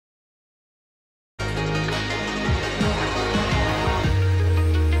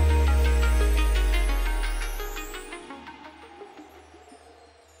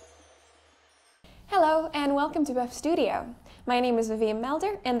welcome to PÖFF Studio. My name is Vivian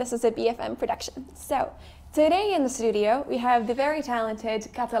Melder and this is a BFM production. So, today in the studio we have the very talented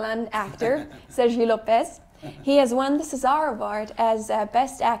Catalan actor, Sergi Lopez. He has won the César Award as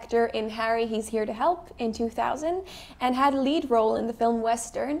Best Actor in Harry, He's Here to Help in 2000 and had a lead role in the film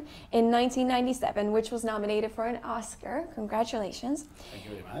Western in 1997, which was nominated for an Oscar. Congratulations. Thank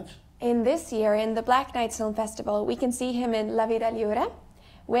you very much. In this year, in the Black Nights Film Festival, we can see him in Vida Lliure,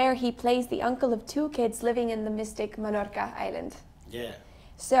 where he plays the uncle of two kids living in the mystic Menorca island. Yeah.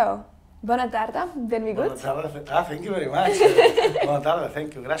 So, bona tarda, benvinguts. Bona tarda. Thank you very much. Bona tarda,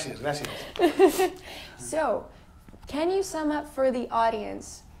 thank you. Gracias, gracias. So, can you sum up for the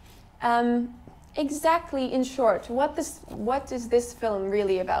audience, exactly in short, what is this film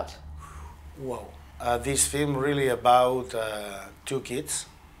really about? Wow. This film really about two kids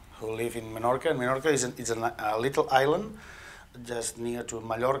who live in Menorca. And Menorca is a little island just near to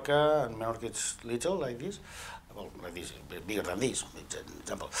Mallorca, and Menorca is little like this, well, like this, bigger than this, it's an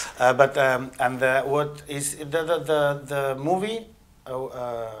example. What is the movie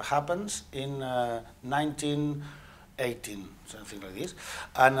happens in 1918, something like this,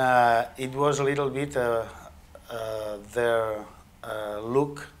 and it was a little bit their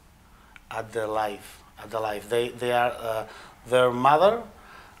look at the life. They are their mother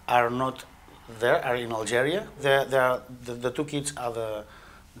are not there, are in Algeria. The two kids are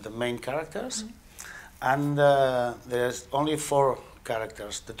the main characters, and there's only four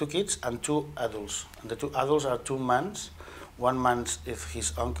characters: the two kids and two adults. And the two adults are two men. One man is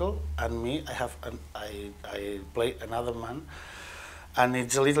his uncle, and me. I play another man, and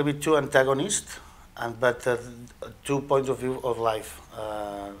it's a little bit two antagonists, but two points of view of life.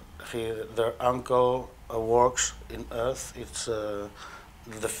 Their uncle works in Earth. It's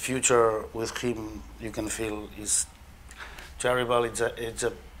the future with him, you can feel, is terrible. It's a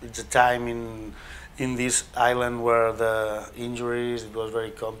time in this island where the injuries, it was very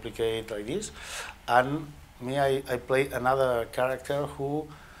complicated like this. And me, I play another character who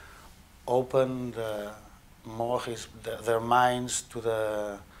opened more their minds to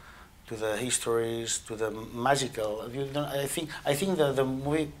the histories, to the magical. I think the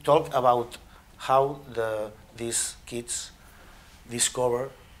movie talked about how these kids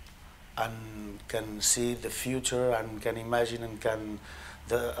discover and can see the future and can imagine and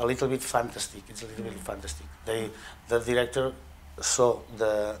a little bit fantastic. It's a little bit fantastic. The director saw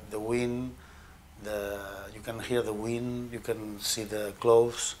the wind, you can hear the wind, you can see the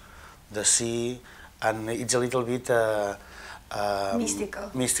clouds, the sea, and it's a little bit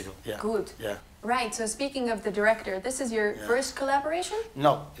mystical. Mystical, yeah. Good. Yeah. Right. So speaking of the director, this is your first collaboration?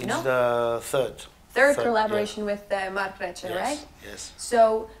 No, it's the third. Third collaboration with Marc, Recha, yes, right? Yes.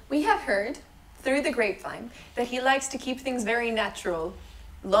 So we have heard through the grapevine that he likes to keep things very natural,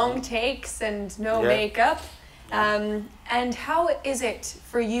 long takes and no makeup. And how is it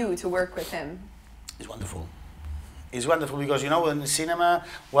for you to work with him? It's wonderful. It's wonderful because, you know, in cinema,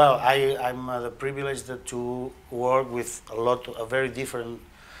 well, I'm the privileged to work with a lot of very different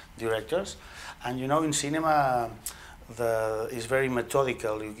directors, and you know, in cinema. It's very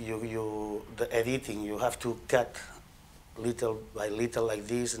methodical. The editing, you have to cut little by little like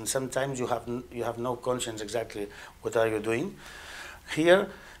this, and sometimes you have no conscience exactly what are you doing. Here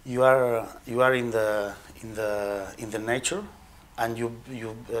you are in the nature, and you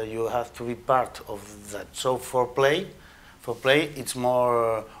have to be part of that. So for play it's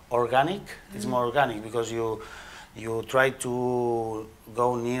more organic. It's more organic because you try to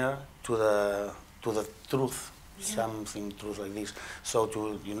go near to the truth. Something truth like this. So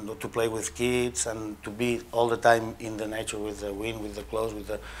to play with kids and to be all the time in the nature with the wind, with the clouds, with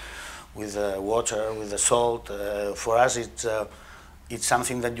the water, with the salt. For us, it's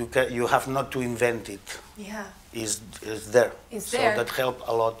something that you have not to invent it. Yeah. It's there. It's there. So that helps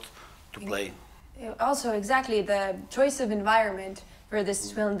a lot to play. Also, exactly the choice of environment for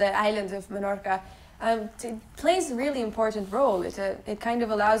this film, the island of Menorca. It plays a really important role. It kind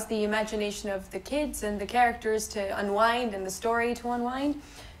of allows the imagination of the kids and the characters to unwind and the story to unwind.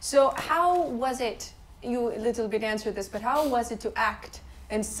 So how was it, you a little bit answered this, but how was it to act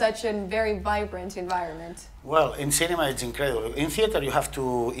in such a very vibrant environment? Well, in cinema it's incredible. In theater you have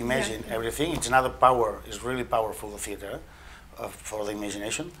to imagine everything. It's another power, it's really powerful, the theater, for the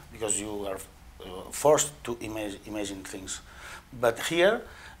imagination, because you are forced to imagine things. But here,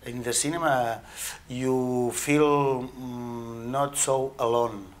 in the cinema, you feel not so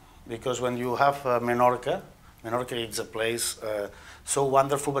alone, because when you have Menorca is a place so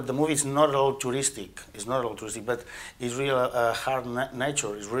wonderful, but the movie is not at all touristic. It's not at all touristic, but it's real hard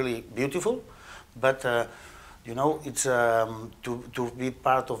nature. It's really beautiful, but You know, it's to be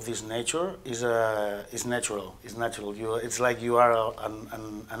part of this nature is natural. It's natural. It's like you are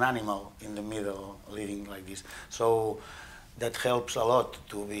an animal in the middle, living like this. So that helps a lot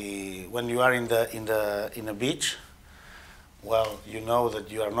to be when you are in a beach. Well, you know that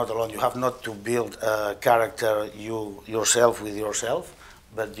you are not alone. You have not to build a character yourself with yourself,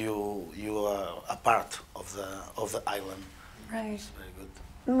 but you are a part of the island. Right. It's very good.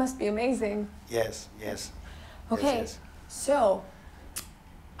 It must be amazing. Yes. Yes. Okay, Yes. so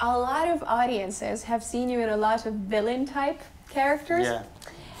a lot of audiences have seen you in a lot of villain type characters. Yeah.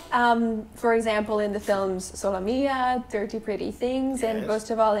 For example, in the films Solomia, Dirty Pretty Things, and Yes. most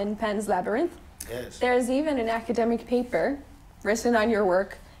of all in Pan's Labyrinth. Yes. There's even an academic paper written on your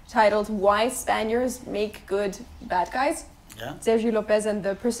work titled Why Spaniards Make Good Bad Guys. Yeah. Sergi Lopez and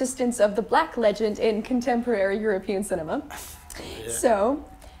the Persistence of the Black Legend in Contemporary European Cinema. Yeah. So,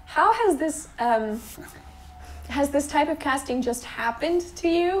 how has this type of casting just happened to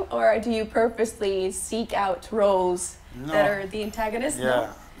you, or do you purposely seek out roles that are the antagonists?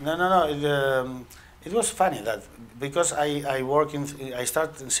 Yeah. No. It was funny that because I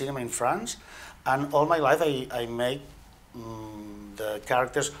started in cinema in France, and all my life I make the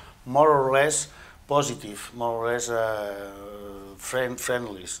characters more or less positive, more or less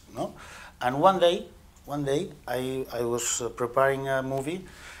friendly, no? And one day I was preparing a movie,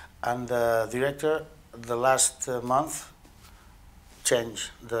 and the director the last month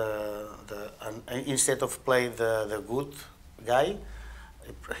changed and instead of play the good guy,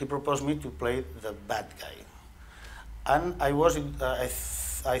 he proposed me to play the bad guy, and I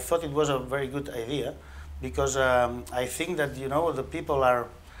thought it was a very good idea, because I think that the people are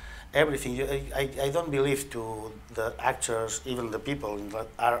everything. I don't believe to the actors, even the people that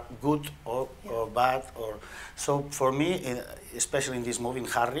are good or bad, or so for me, especially in this movie in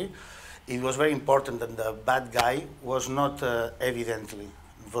Harry, it was very important that the bad guy was not evidently,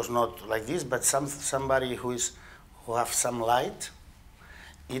 it was not like this, but somebody who have some light.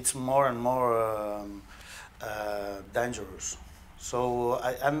 It's more and more dangerous. So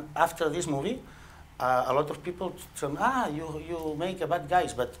and after this movie, a lot of people say, you make a bad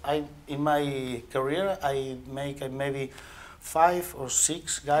guys, but in my career I make maybe 5 or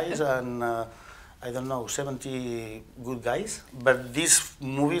 6 guys and I don't know, 70 good guys. But these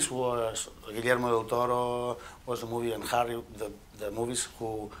movies was Guillermo del Toro was a movie, and Harry, the movies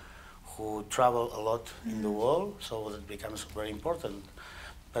who travel a lot in the world, so that becomes very important.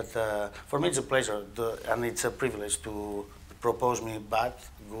 But for me it's a pleasure, and it's a privilege to propose me bad,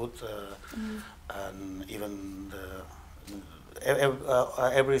 good, and even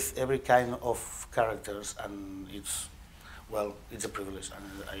every kind of characters, and it's a privilege,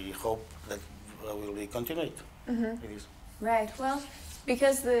 and I hope that will be continued. It is. Right. Well,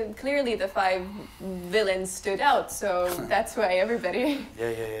 because clearly the 5 villains stood out, so that's why everybody.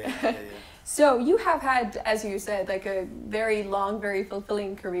 Yeah. So you have had, as you said, like a very long, very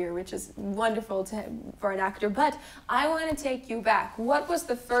fulfilling career, which is wonderful for an actor. But I want to take you back. What was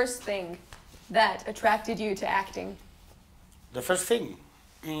the first thing that attracted you to acting? The first thing,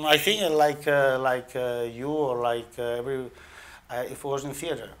 I think, like you or like if it was in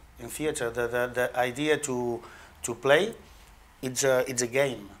theater. In theater, the idea to play, it's a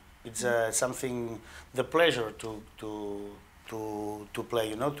game. It's something. The pleasure to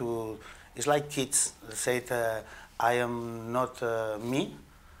play. It's like kids say, I am not me,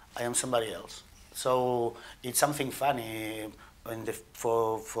 I am somebody else. So it's something funny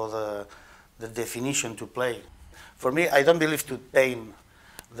for the definition to play. For me, I don't believe to paint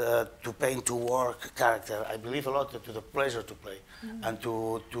to work character. I believe a lot to the pleasure to play, and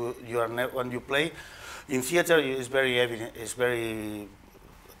when you play in theater, it's very evident. It's very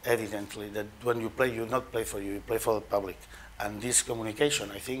evidently that when you play, you not play for you play for the public. And this communication,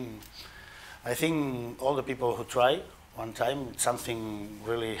 I think all the people who try one time, it's something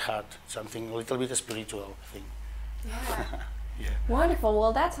really hard, something a little bit spiritual, I think. Yeah. Yeah. Wonderful.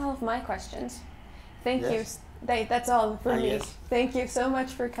 Well, that's all of my questions. Thank you. That's all for me. Yes. Thank you so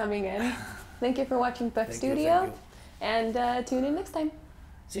much for coming in. Thank you for watching PÖFF Studio. Thank you. And tune in next time.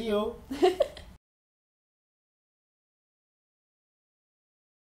 See you.